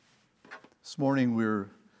This morning we're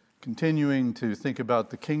continuing to think about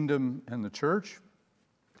the kingdom and the church.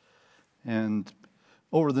 And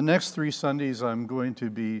over the next 3 Sundays, I'm going to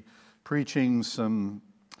be preaching some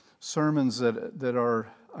sermons that are,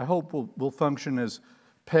 I hope, will function as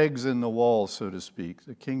pegs in the wall, so to speak.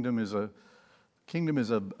 The kingdom is a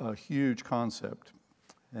huge concept,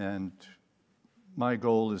 and my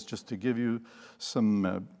goal is just to give you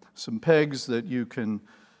some pegs that you can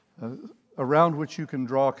around which you can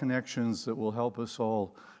draw connections that will help us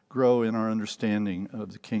all grow in our understanding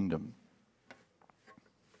of the kingdom.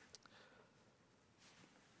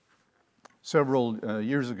 Several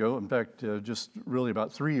years ago, in fact, just really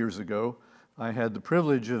about 3 years ago, I had the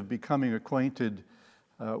privilege of becoming acquainted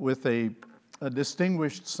with a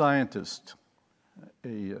distinguished scientist,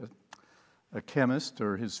 a chemist,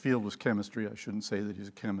 or his field was chemistry. I shouldn't say that he's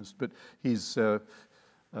a chemist, but he's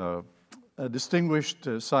a distinguished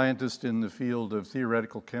scientist in the field of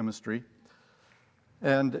theoretical chemistry.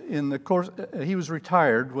 And in the course, he was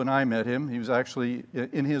retired when I met him. He was actually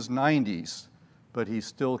in his 90s, but he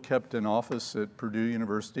still kept an office at Purdue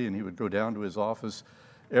University, and he would go down to his office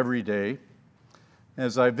every day.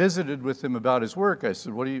 As I visited with him about his work, I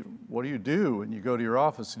said, what do you do when you go to your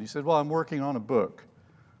office? And he said, well, I'm working on a book,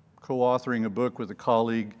 co-authoring a book with a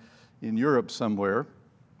colleague in Europe somewhere.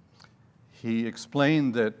 He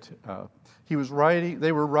explained that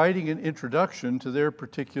they were writing an introduction to their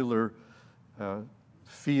particular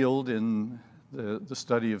field in the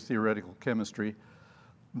study of theoretical chemistry.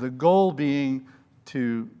 The goal being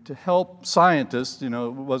to help scientists, it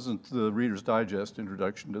wasn't the Reader's Digest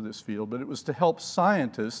introduction to this field, but it was to help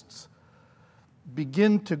scientists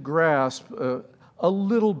begin to grasp a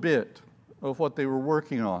little bit of what they were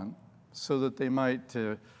working on, so that they might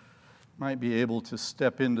be able to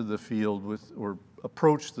step into the field or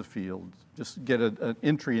approach the field, just get an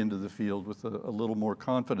entry into the field with a little more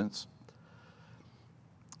confidence.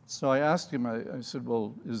 So I asked him, I said,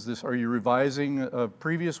 well, are you revising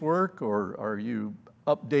previous work, or are you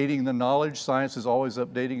updating the knowledge? Science is always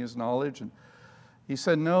updating his knowledge. And he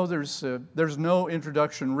said, no, there's no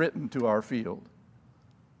introduction written to our field.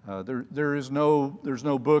 There's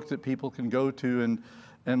no book that people can go to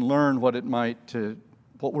and learn what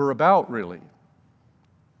we're about, really.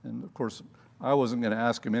 And of course, I wasn't going to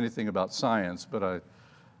ask him anything about science, but I've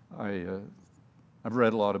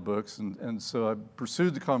read a lot of books, and so I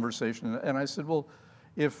pursued the conversation, and I said, well,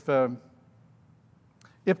 if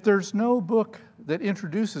there's no book that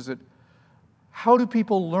introduces it, how do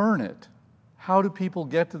people learn it? How do people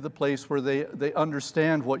get to the place where they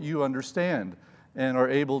understand what you understand and are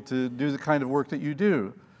able to do the kind of work that you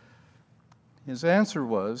do? His answer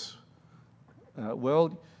was,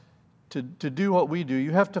 well, to do what we do,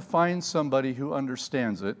 you have to find somebody who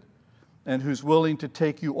understands it and who's willing to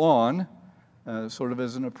take you on sort of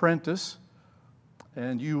as an apprentice,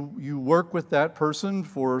 and you work with that person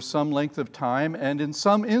for some length of time, and in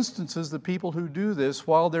some instances, the people who do this,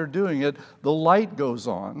 while they're doing it, the light goes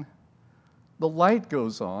on. The light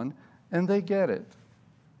goes on, and they get it.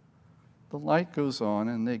 The light goes on,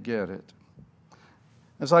 and they get it.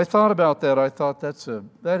 As I thought about that, I thought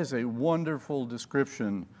that is a wonderful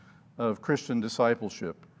description of Christian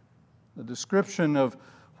discipleship, a description of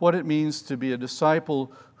what it means to be a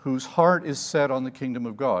disciple whose heart is set on the kingdom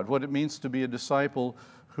of God, what it means to be a disciple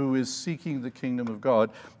who is seeking the kingdom of God,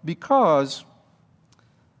 because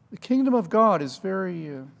the kingdom of God is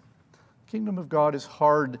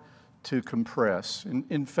hard to compress.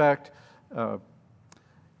 In fact,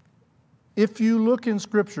 if you look in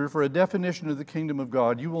Scripture for a definition of the kingdom of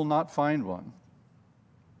God, you will not find one.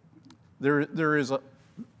 The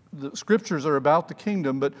Scriptures are about the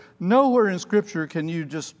kingdom, but nowhere in Scripture can you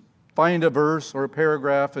just find a verse or a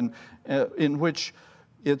paragraph in which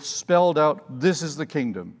it's spelled out, this is the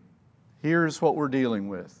kingdom. Here's what we're dealing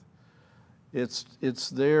with. It's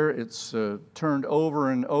there, it's turned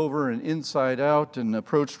over and over and inside out and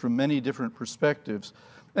approached from many different perspectives.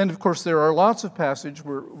 And of course, there are lots of passages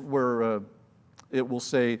where it will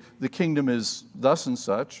say the kingdom is thus and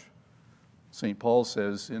such. St. Paul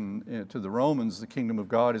says to the Romans, the kingdom of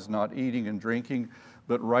God is not eating and drinking,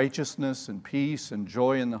 but righteousness and peace and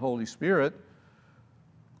joy in the Holy Spirit.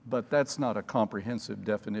 But that's not a comprehensive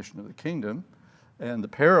definition of the kingdom. And the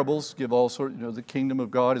parables give all sorts, the kingdom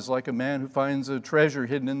of God is like a man who finds a treasure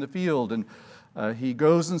hidden in the field, and he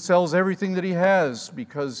goes and sells everything that he has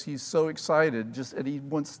because he's so excited, and he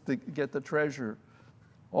wants to get the treasure.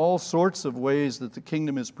 All sorts of ways that the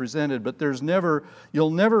kingdom is presented, but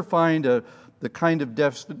you'll never find the kind of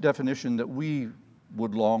definition that we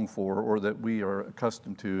would long for or that we are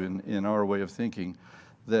accustomed to in our way of thinking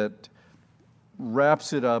that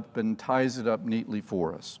wraps it up and ties it up neatly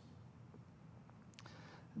for us.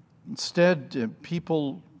 Instead,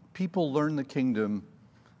 people learn the kingdom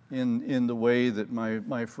in the way that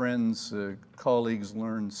my friends, colleagues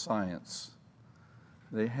learn science.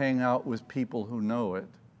 They hang out with people who know it.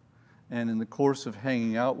 And in the course of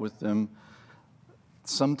hanging out with them,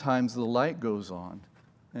 sometimes the light goes on,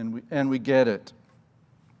 and we get it.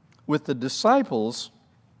 With the disciples,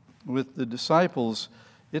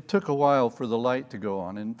 it took a while for the light to go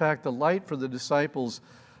on. In fact, the light for the disciples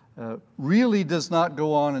really does not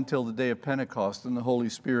go on until the day of Pentecost, and the Holy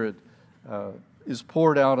Spirit is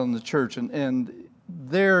poured out on the church. And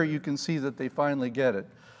there you can see that they finally get it.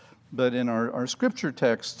 But in our scripture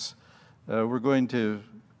texts, we're going to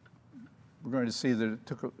see that it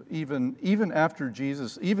took even after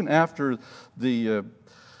Jesus, even after the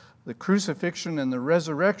crucifixion and the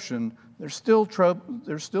resurrection, they're still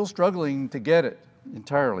struggling to get it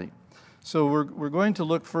entirely. So we're going to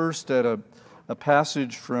look first at a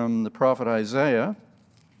passage from the prophet Isaiah,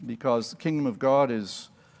 because the kingdom of God is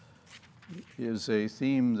a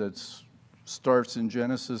theme that starts in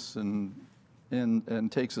Genesis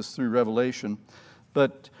and takes us through Revelation.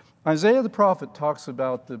 But Isaiah the prophet talks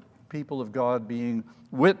about the people of God being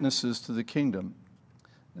witnesses to the kingdom.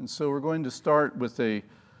 And so we're going to start with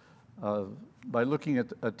by looking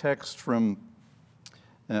at a text from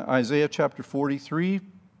Isaiah chapter 43,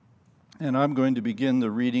 and I'm going to begin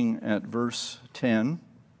the reading at verse 10.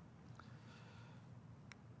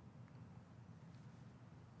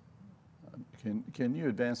 Can you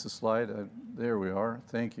advance the slide? There we are.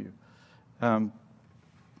 Thank you.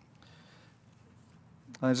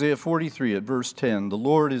 Isaiah 43 at verse 10. The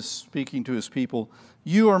Lord is speaking to his people.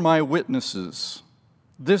 You are my witnesses.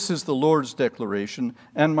 This is the Lord's declaration,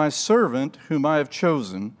 and my servant whom I have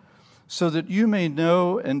chosen, so that you may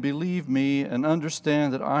know and believe me and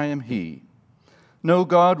understand that I am he. No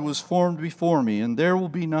God was formed before me, and there will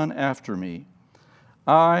be none after me.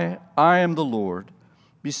 I am the Lord.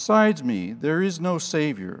 Besides me, there is no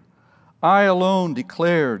Savior. I alone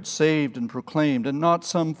declared, saved, and proclaimed, and not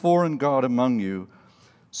some foreign God among you.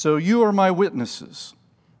 So you are my witnesses.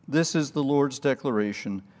 This is the Lord's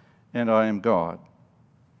declaration, and I am God.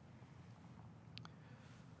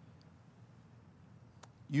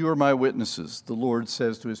 You are my witnesses, the Lord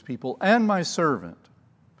says to his people, and my servant.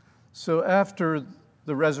 So after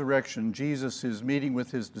the resurrection, Jesus is meeting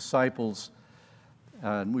with his disciples,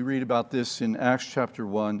 and we read about this in Acts chapter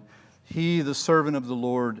 1. He, the servant of the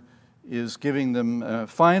Lord, is giving them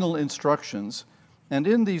final instructions. And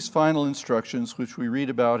in these final instructions, which we read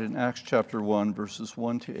about in Acts chapter 1, verses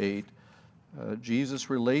 1 to 8, Jesus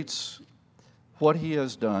relates what he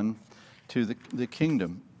has done to the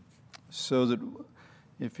kingdom. So that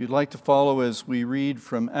if you'd like to follow as we read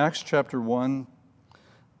from Acts chapter 1,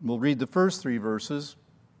 we'll read the first 3 verses.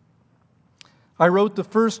 I wrote the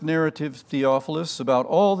first narrative, Theophilus, about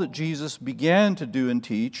all that Jesus began to do and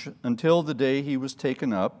teach until the day he was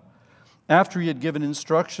taken up, after he had given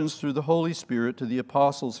instructions through the Holy Spirit to the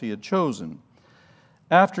apostles he had chosen.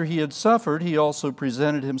 After he had suffered, he also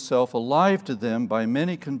presented himself alive to them by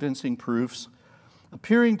many convincing proofs,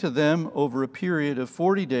 appearing to them over a period of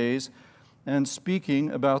 40 days and speaking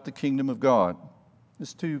about the kingdom of God.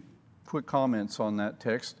 Just 2 quick comments on that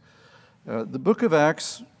text. The book of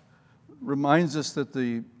Acts reminds us that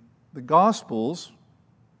the Gospels,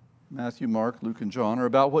 Matthew, Mark, Luke, and John, are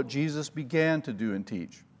about what Jesus began to do and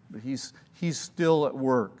teach. But he's still at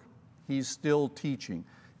work. He's still teaching.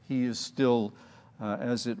 He is still,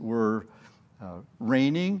 as it were,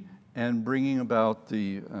 reigning and bringing about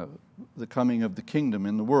the coming of the kingdom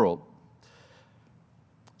in the world.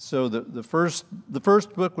 So the first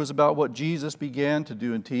book was about what Jesus began to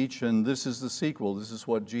do and teach, and this is the sequel. This is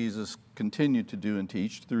what Jesus continued to do and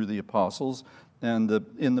teach through the apostles and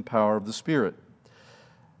in the power of the Spirit.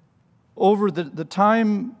 Over the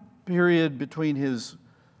time period between his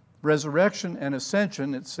resurrection and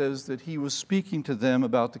ascension, it says that he was speaking to them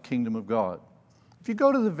about the kingdom of God. If you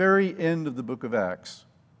go to the very end of the book of Acts,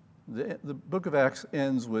 the book of Acts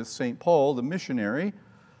ends with St. Paul, the missionary,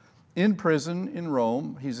 in prison in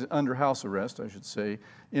Rome. He's under house arrest, I should say,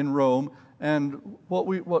 in Rome. And what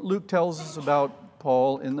Luke tells us about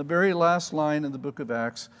Paul in the very last line of the book of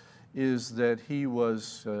Acts is that he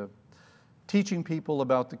was teaching people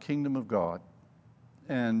about the kingdom of God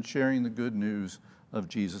and sharing the good news of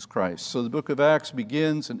Jesus Christ. So the book of Acts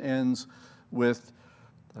begins and ends with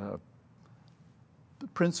the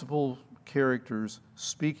principal characters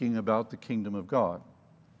speaking about the kingdom of God.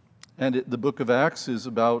 And the book of Acts is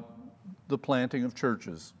about the planting of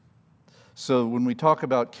churches. So when we talk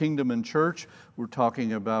about kingdom and church, we're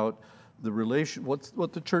talking about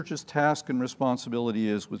what the church's task and responsibility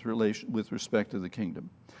is with respect to the kingdom.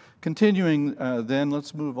 Continuing then,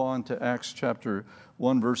 let's move on to Acts chapter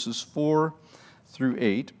 1, verses 4 through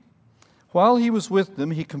 8. While he was with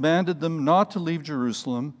them, he commanded them not to leave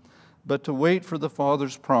Jerusalem, but to wait for the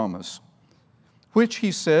Father's promise, which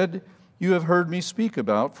he said, "You have heard me speak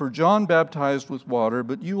about, for John baptized with water,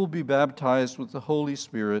 but you will be baptized with the Holy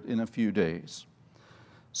Spirit in a few days."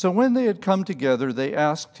 So when they had come together, they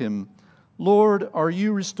asked him, "Lord, are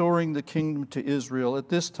you restoring the kingdom to Israel at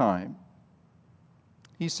this time?"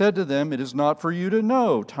 He said to them, "It is not for you to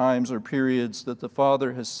know times or periods that the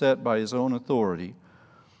Father has set by his own authority,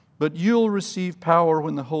 but you'll receive power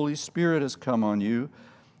when the Holy Spirit has come on you,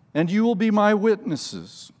 and you will be my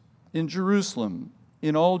witnesses in Jerusalem,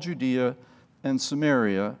 in all Judea and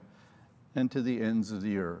Samaria, and to the ends of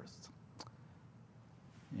the earth."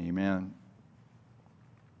 Amen.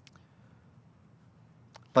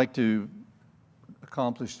 I'd like to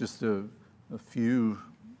accomplish just a few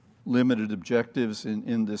limited objectives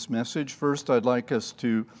in this message. First, I'd like us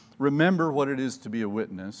to remember what it is to be a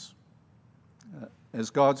witness. As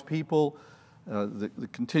God's people, the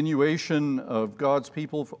continuation of God's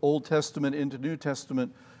people from Old Testament into New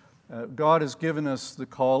Testament, God has given us the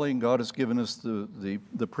calling, God has given us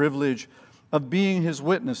the privilege of being his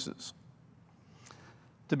witnesses.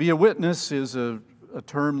 To be a witness is a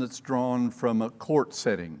term that's drawn from a court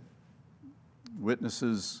setting.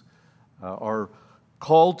 Witnesses are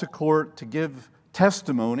called to court to give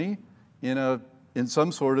testimony in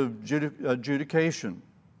some sort of adjudication.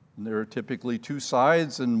 And there are typically two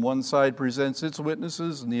sides, and one side presents its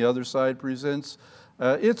witnesses, and the other side presents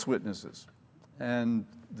its witnesses. And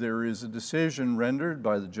there is a decision rendered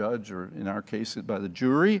by the judge, or in our case, by the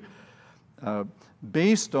jury,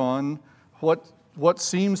 based on what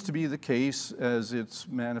seems to be the case as it's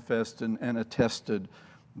manifest and attested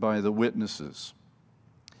by the witnesses.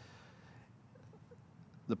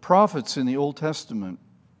 The prophets in the Old Testament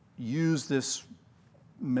use this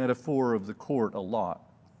metaphor of the court a lot,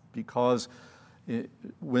 because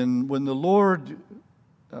when the Lord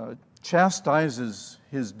chastises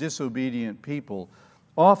his disobedient people,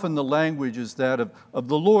 often the language is that of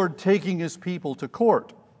the Lord taking his people to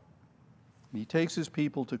court. He takes his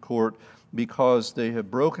people to court because they have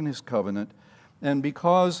broken his covenant, and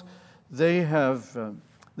because they have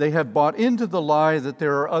bought into the lie that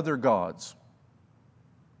there are other gods.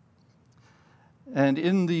 And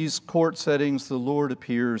in these court settings, the Lord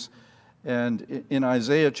appears, and in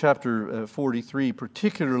Isaiah chapter 43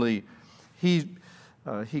 particularly, he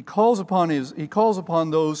calls upon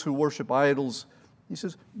those who worship idols. He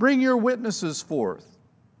says, "Bring your witnesses forth."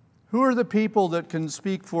 Who are the people that can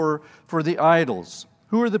speak for the idols?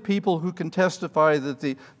 Who are the people who can testify that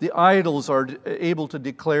the idols are able to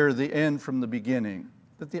declare the end from the beginning?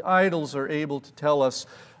 That the idols are able to tell us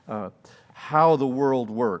how the world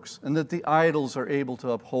works, and that the idols are able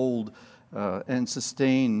to uphold and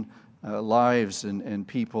sustain lives and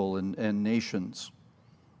people and nations.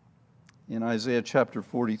 In Isaiah chapter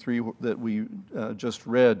 43 that we just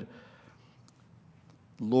read,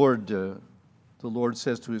 the Lord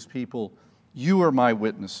says to his people, "You are my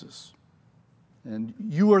witnesses, and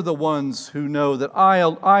you are the ones who know that I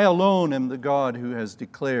alone am the God who has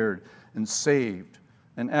declared and saved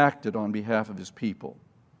and acted on behalf of his people."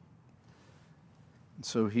 And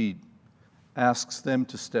so he asks them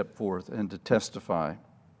to step forth and to testify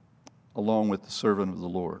along with the servant of the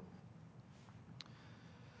Lord.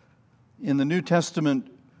 In the New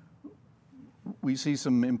Testament, we see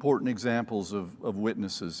some important examples of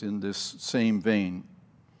witnesses in this same vein.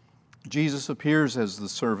 Jesus appears as the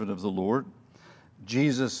servant of the Lord.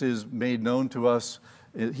 Jesus is made known to us.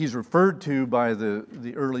 He's referred to by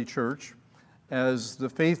the early church as the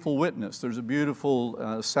faithful witness. There's a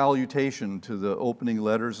beautiful salutation to the opening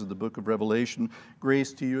letters of the book of Revelation.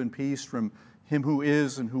 "Grace to you and peace from him who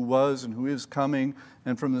is and who was and who is coming,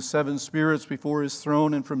 and from the seven spirits before his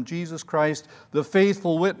throne, and from Jesus Christ, the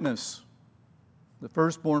faithful witness, the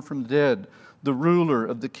firstborn from the dead, the ruler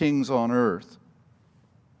of the kings on earth."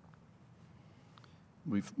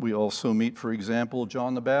 We also meet, for example,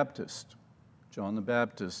 John the Baptist. John the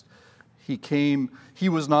Baptist, he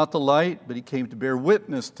was not the light, but he came to bear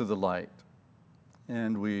witness to the light.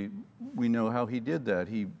 And we know how he did that.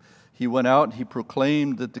 He went out and he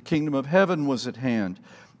proclaimed that the kingdom of heaven was at hand.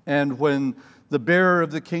 And when the bearer of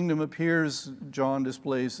the kingdom appears, John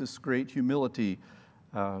displays this great humility.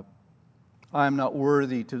 "I am not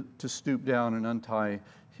worthy to stoop down and untie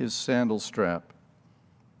his sandal strap."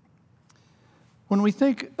 When we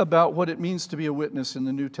think about what it means to be a witness in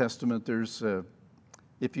the New Testament, there's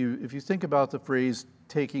if you think about the phrase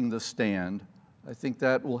 "taking the stand," I think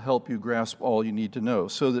that will help you grasp all you need to know.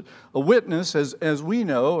 So that a witness, as we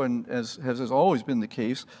know, and as has always been the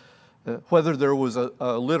case, whether there was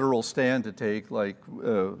a literal stand to take, like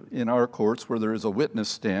in our courts where there is a witness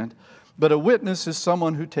stand, but a witness is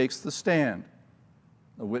someone who takes the stand.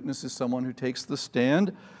 A witness is someone who takes the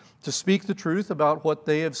stand to speak the truth about what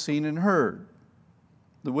they have seen and heard.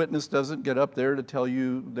 The witness doesn't get up there to tell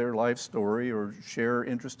you their life story or share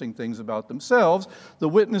interesting things about themselves. The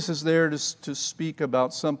witness is there to speak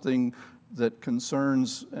about something that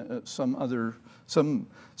concerns some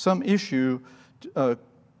issue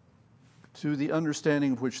to the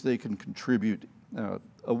understanding of which they can contribute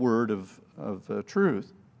a word of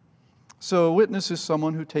truth. So a witness is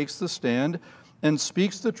someone who takes the stand and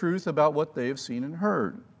speaks the truth about what they have seen and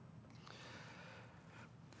heard.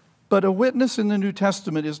 But a witness in the New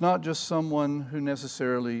Testament is not just someone who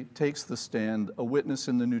necessarily takes the stand. A witness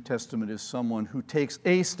in the New Testament is someone who takes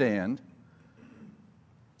a stand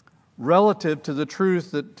relative to the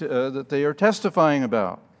truth that they are testifying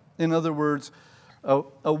about. In other words,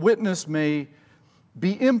 a witness may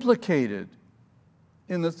be implicated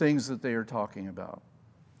in the things that they are talking about.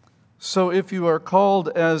 So if you are called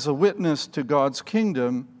as a witness to God's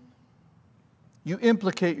kingdom, you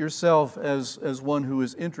implicate yourself as one who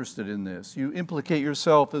is interested in this. You implicate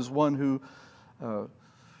yourself as one who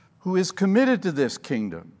is committed to this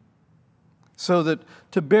kingdom. So that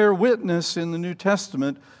to bear witness in the New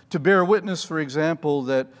Testament, to bear witness, for example,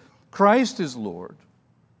 that Christ is Lord,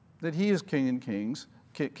 that He is King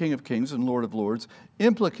of Kings and Lord of Lords,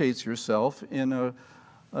 implicates yourself in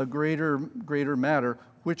a greater matter,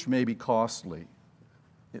 which may be costly.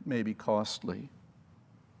 It may be costly.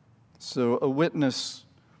 So a witness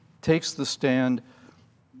takes the stand,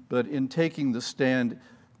 but in taking the stand,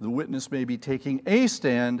 the witness may be taking a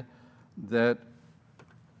stand that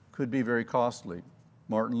could be very costly.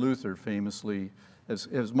 Martin Luther famously,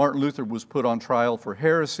 as Martin Luther was put on trial for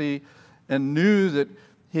heresy and knew that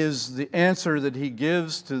the answer that he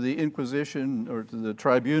gives to the Inquisition or to the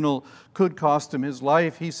tribunal could cost him his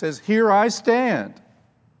life, he says, "Here I stand.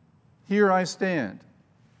 Here I stand."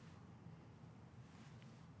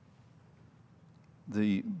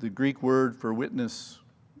 The Greek word for witness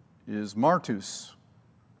is martus,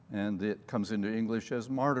 and it comes into English as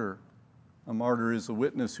martyr. A martyr is a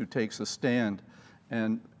witness who takes a stand,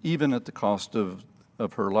 and even at the cost of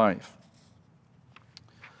her life.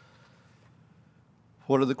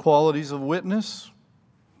 What are the qualities of witness?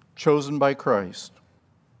 Chosen by Christ.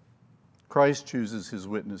 Christ chooses His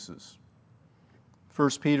witnesses.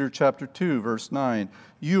 1 Peter chapter 2, verse 9,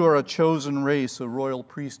 "You are a chosen race, a royal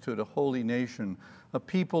priesthood, a holy nation, a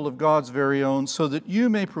people of God's very own, so that you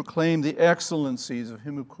may proclaim the excellencies of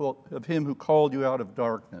Him who called you out of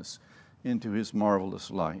darkness into His marvelous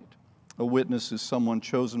light." A witness is someone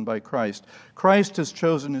chosen by Christ. Christ has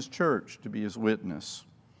chosen His church to be His witness.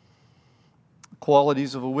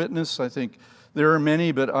 Qualities of a witness, I think there are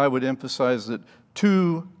many, but I would emphasize that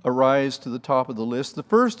two arise to the top of the list. The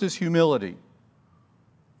first is humility.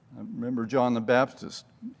 Remember John the Baptist.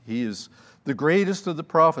 He is the greatest of the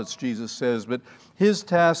prophets, Jesus says, but his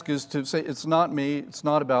task is to say, it's not me, it's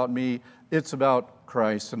not about me, it's about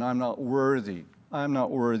Christ, and I'm not worthy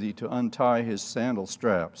to untie His sandal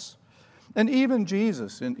straps. And even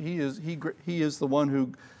Jesus, and he is the one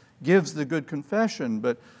who gives the good confession,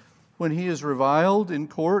 but when He is reviled in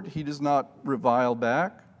court, He does not revile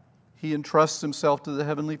back. He entrusts Himself to the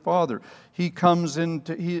Heavenly Father. He comes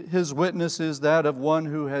into, His witness is that of one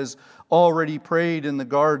who has already prayed in the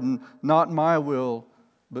garden, "Not my will,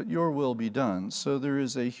 but your will be done." So there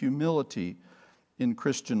is a humility in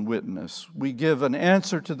Christian witness. We give an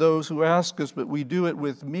answer to those who ask us, but we do it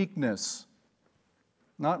with meekness,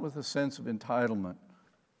 not with a sense of entitlement,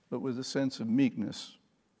 but with a sense of meekness,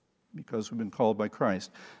 because we've been called by Christ.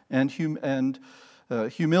 And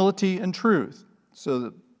humility and truth. So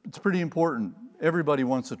that it's pretty important. Everybody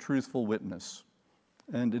wants a truthful witness.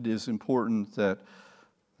 And it is important that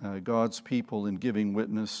God's people in giving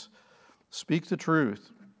witness speak the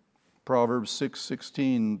truth. Proverbs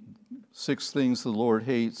 6:16, 6 things the Lord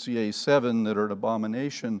hates, yea, 7 that are an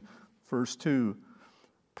abomination. Verse 2,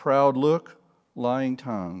 proud look, lying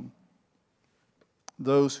tongue.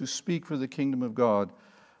 Those who speak for the kingdom of God,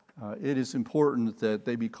 it is important that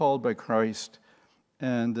they be called by Christ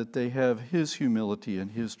and that they have His humility and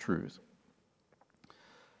His truth.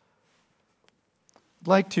 I'd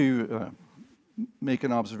like to make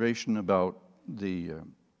an observation about the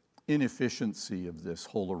inefficiency of this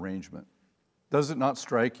whole arrangement. Does it not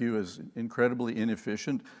strike you as incredibly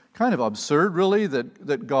inefficient? Kind of absurd, really,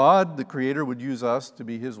 that God, the Creator, would use us to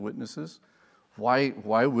be His witnesses?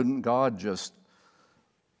 Why wouldn't God just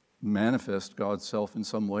manifest God's self in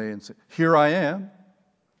some way and say, here I am.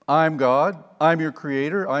 I'm God. I'm your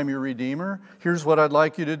creator. I'm your redeemer. Here's what I'd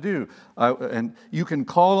like you to do. And you can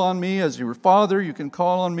call on me as your father. You can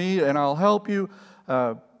call on me and I'll help you.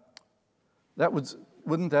 Wouldn't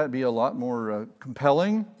that be a lot more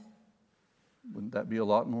compelling? Wouldn't that be a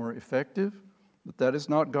lot more effective? But that is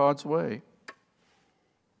not God's way.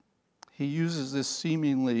 He uses this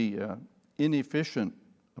seemingly inefficient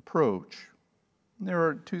approach. And there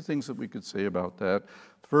are two things that we could say about that.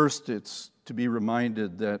 First, it's to be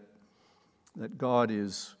reminded that God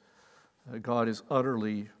is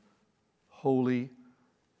utterly holy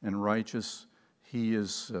and righteous.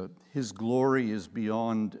 His glory is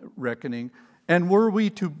beyond reckoning. And were we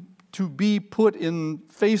to be put in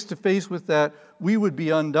face to face with that, we would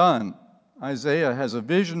be undone. Isaiah has a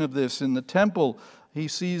vision of this in the temple. He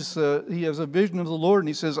has a vision of the Lord, and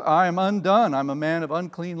he says, I am undone. I'm a man of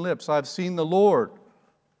unclean lips. I've seen the Lord.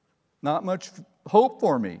 Not much hope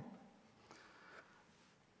for me.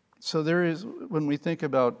 So there is, when we think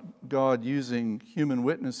about God using human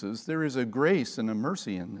witnesses, there is a grace and a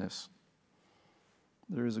mercy in this.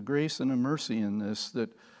 There is a grace and a mercy in this that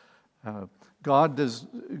God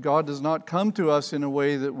does not come to us in a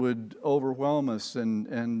way that would overwhelm us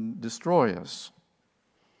and destroy us.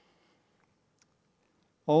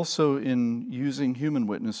 Also, in using human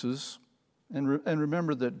witnesses, and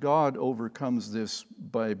remember that God overcomes this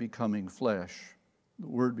by becoming flesh. The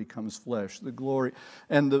Word becomes flesh. The glory,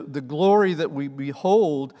 and the glory that we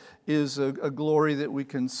behold is a glory that we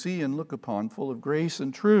can see and look upon, full of grace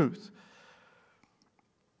and truth.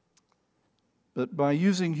 But by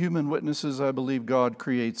using human witnesses, I believe God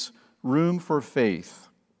creates room for faith.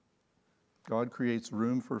 God creates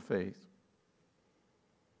room for faith.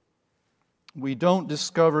 We don't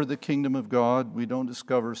discover the kingdom of God. We don't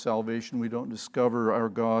discover salvation. We don't discover our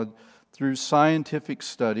God through scientific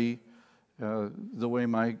study the way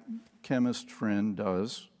my chemist friend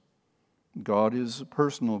does. God is a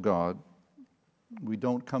personal God. We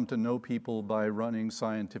don't come to know people by running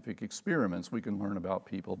scientific experiments. We can learn about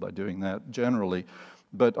people by doing that generally.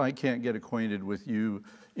 But I can't get acquainted with you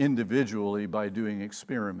individually by doing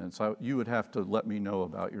experiments. You would have to let me know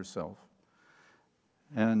about yourself.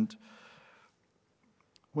 And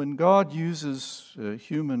when God uses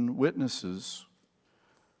human witnesses,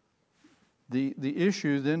 the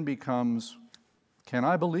issue then becomes, can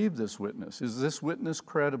I believe this witness? Is this witness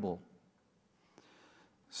credible?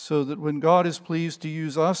 So that when God is pleased to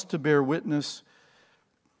use us to bear witness,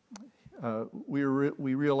 we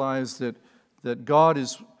realize that God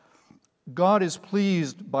is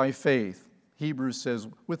pleased by faith. Hebrews says,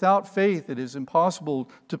 without faith it is impossible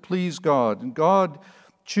to please God. And God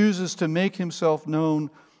chooses to make himself known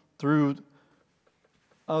through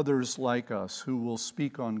others like us who will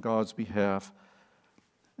speak on God's behalf.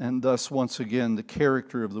 And thus, once again, the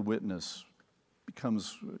character of the witness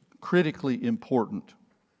becomes critically important.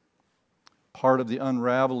 Part of the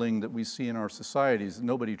unraveling that we see in our societies,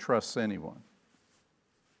 nobody trusts anyone.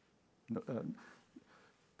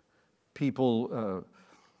 People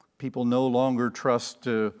no longer trust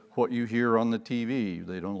what you hear on the TV.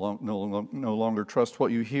 They no longer trust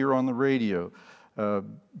what you hear on the radio.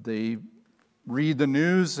 They read the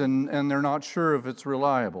news and they're not sure if it's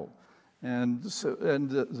reliable. And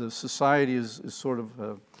the society is sort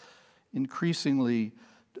of increasingly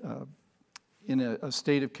in a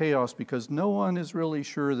state of chaos because no one is really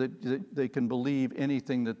sure that they can believe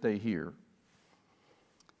anything that they hear.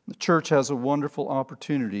 The church has a wonderful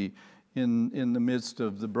opportunity in the midst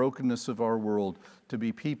of the brokenness of our world to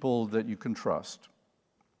be people that you can trust.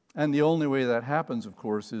 And the only way that happens, of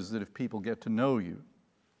course, is that if people get to know you.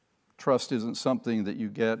 Trust isn't something that you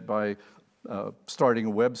get by starting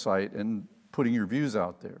a website and putting your views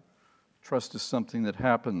out there. Trust is something that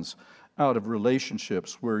happens out of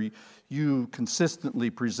relationships where you consistently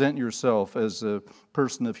present yourself as a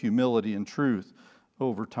person of humility and truth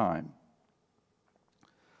over time.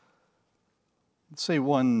 Let's say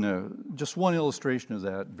just one illustration of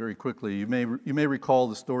that very quickly. You may recall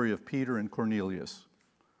the story of Peter and Cornelius.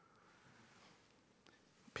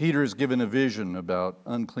 Peter is given a vision about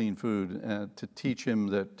unclean food to teach him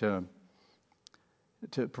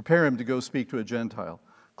to prepare him to go speak to a Gentile.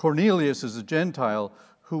 Cornelius is a Gentile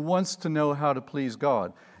who wants to know how to please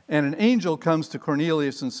God. And an angel comes to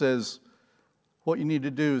Cornelius and says, what you need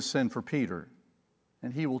to do is send for Peter,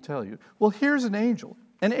 and he will tell you. Well, here's an angel.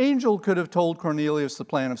 An angel could have told Cornelius the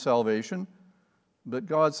plan of salvation, but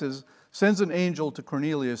God sends an angel to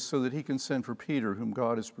Cornelius so that he can send for Peter, whom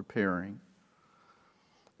God is preparing.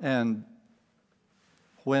 And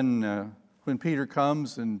when Peter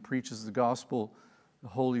comes and preaches the gospel the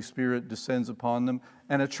Holy Spirit descends upon them,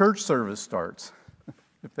 and a church service starts,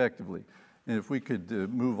 effectively. And if we could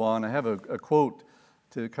move on, I have a quote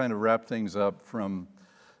to kind of wrap things up from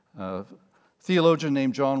a theologian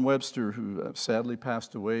named John Webster, who sadly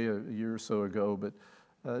passed away a year or so ago.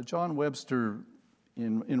 But John Webster,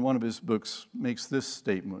 in one of his books, makes this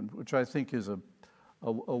statement, which I think is a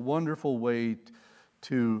wonderful way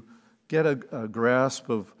to get a grasp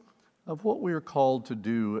of what we are called to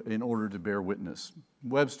do in order to bear witness.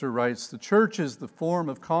 Webster writes, "The church is the form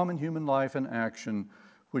of common human life and action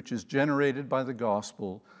which is generated by the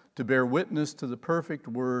gospel to bear witness to the perfect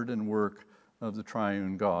word and work of the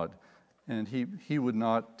triune God." And he would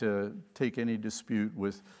not take any dispute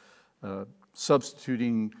with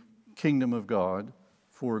substituting kingdom of God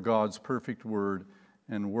for God's perfect word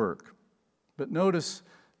and work. But notice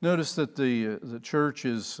that the church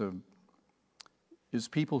is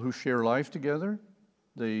people who share life together.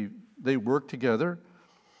 They work together.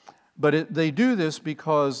 But they do this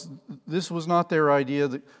because this was not their idea.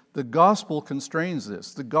 The gospel constrains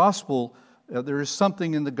this. The gospel, there is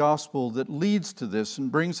something in the gospel that leads to this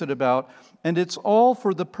and brings it about. And it's all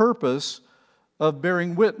for the purpose of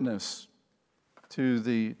bearing witness to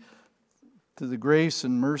the grace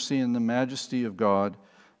and mercy and the majesty of God,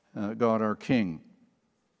 God our King.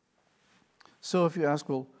 So if you ask,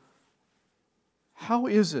 well, how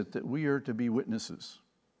is it that we are to be witnesses?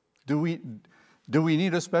 Do we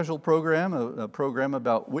need a special program, a program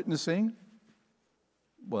about witnessing?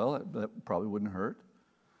 Well, that probably wouldn't hurt.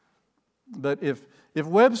 But if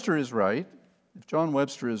Webster is right, if John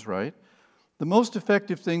Webster is right, the most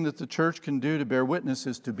effective thing that the church can do to bear witness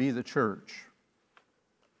is to be the church.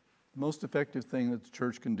 The most effective thing that the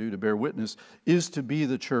church can do to bear witness is to be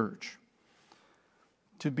the church.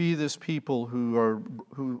 To be this people who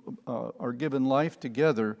are given life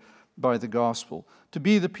together by the gospel. To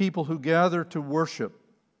be the people who gather to worship.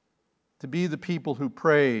 To be the people who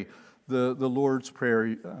pray the Lord's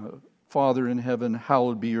Prayer. Father in heaven,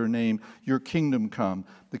 hallowed be your name. Your kingdom come.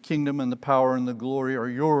 The kingdom and the power and the glory are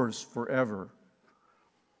yours forever.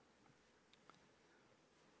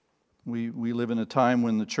 We live in a time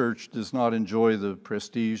when the church does not enjoy the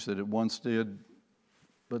prestige that it once did.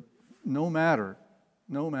 But no matter.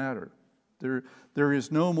 There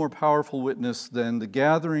is no more powerful witness than the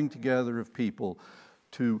gathering together of people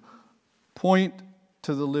to point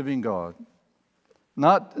to the living God.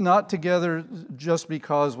 Not together just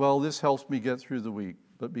because, well, this helps me get through the week,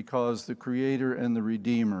 but because the Creator and the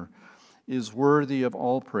Redeemer is worthy of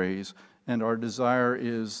all praise, and our desire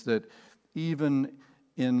is that even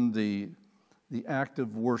in the act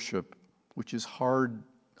of worship, which is hard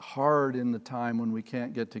in the time when we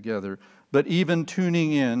can't get together, but even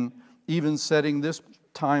tuning in, even setting this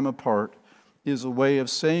time apart, is a way of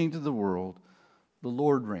saying to the world, the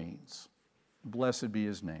Lord reigns. Blessed be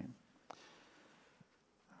His name.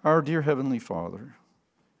 Our dear Heavenly Father,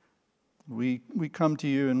 we come to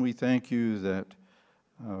you and we thank you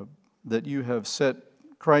that you have set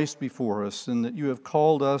Christ before us and that you have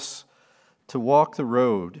called us to walk the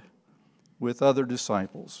road with other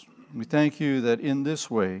disciples. We thank you that in this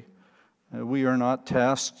way we are not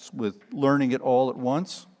tasked with learning it all at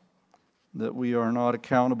once, that we are not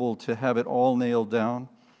accountable to have it all nailed down,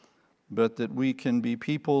 but that we can be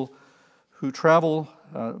people who travel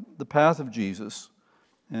the path of Jesus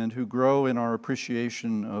and who grow in our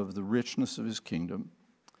appreciation of the richness of His kingdom.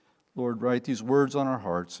 Lord, write these words on our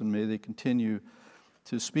hearts, and may they continue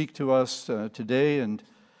to speak to us today and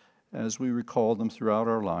as we recall them throughout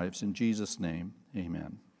our lives. In Jesus' name,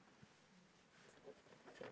 amen.